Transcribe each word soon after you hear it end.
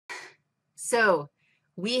So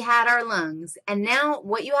we had our lungs, and now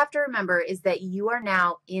what you have to remember is that you are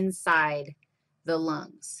now inside the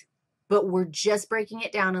lungs, but we're just breaking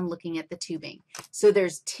it down and looking at the tubing. So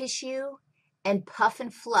there's tissue and puff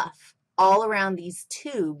and fluff all around these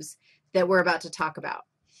tubes that we're about to talk about.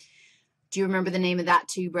 Do you remember the name of that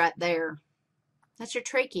tube right there? That's your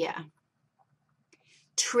trachea.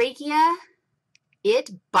 Trachea,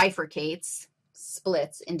 it bifurcates,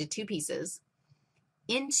 splits into two pieces,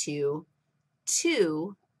 into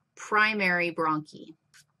two primary bronchi.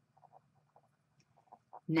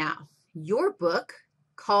 Now, your book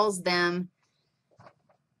calls them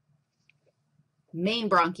main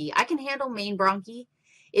bronchi. I can handle main bronchi.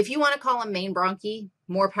 If you want to call them main bronchi,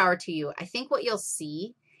 more power to you. I think what you'll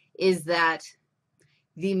see is that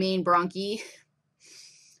the main bronchi,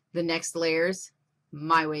 the next layers,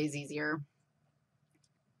 my way is easier.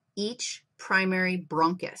 Each primary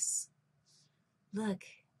bronchus. Look,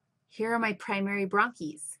 here are my primary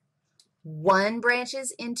bronchis. One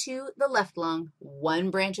branches into the left lung, one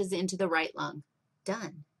branches into the right lung.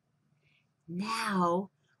 Done.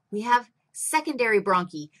 Now we have secondary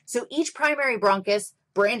bronchi. So each primary bronchus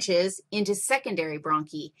branches into secondary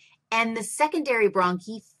bronchi, and the secondary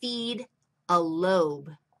bronchi feed a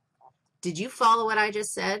lobe. Did you follow what I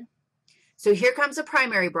just said? So here comes a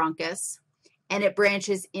primary bronchus, and it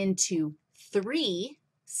branches into three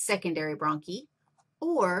secondary bronchi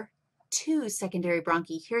or two secondary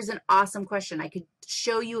bronchi. Here's an awesome question. I could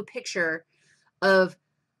show you a picture of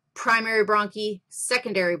primary bronchi,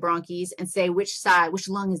 secondary bronchis, and say which side, which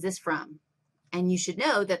lung is this from? And you should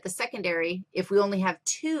know that the secondary, if we only have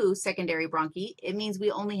two secondary bronchi, it means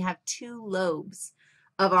we only have two lobes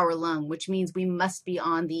of our lung, which means we must be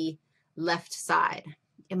on the left side.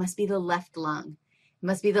 It must be the left lung. It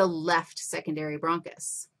must be the left secondary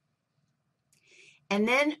bronchus. And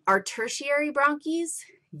then our tertiary bronchis,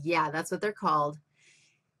 yeah, that's what they're called.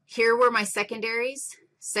 Here were my secondaries.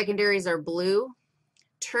 Secondaries are blue.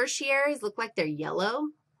 Tertiaries look like they're yellow.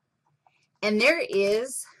 And there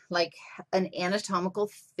is like an anatomical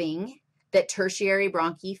thing that tertiary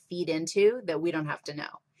bronchi feed into that we don't have to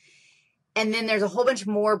know. And then there's a whole bunch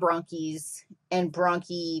more bronchis and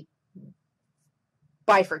bronchi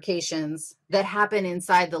bifurcations that happen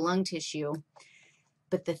inside the lung tissue.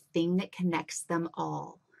 But the thing that connects them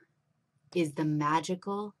all is the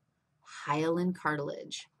magical hyaline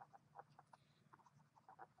cartilage.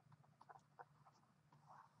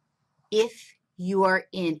 If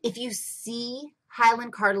you see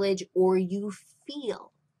hyaline cartilage or you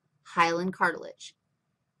feel hyaline cartilage,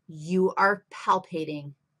 you are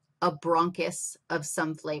palpating a bronchus of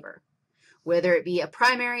some flavor. Whether it be a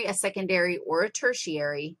primary, a secondary, or a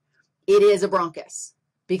tertiary, it is a bronchus,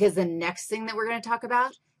 because the next thing that we're going to talk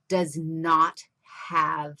about does not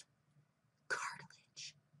have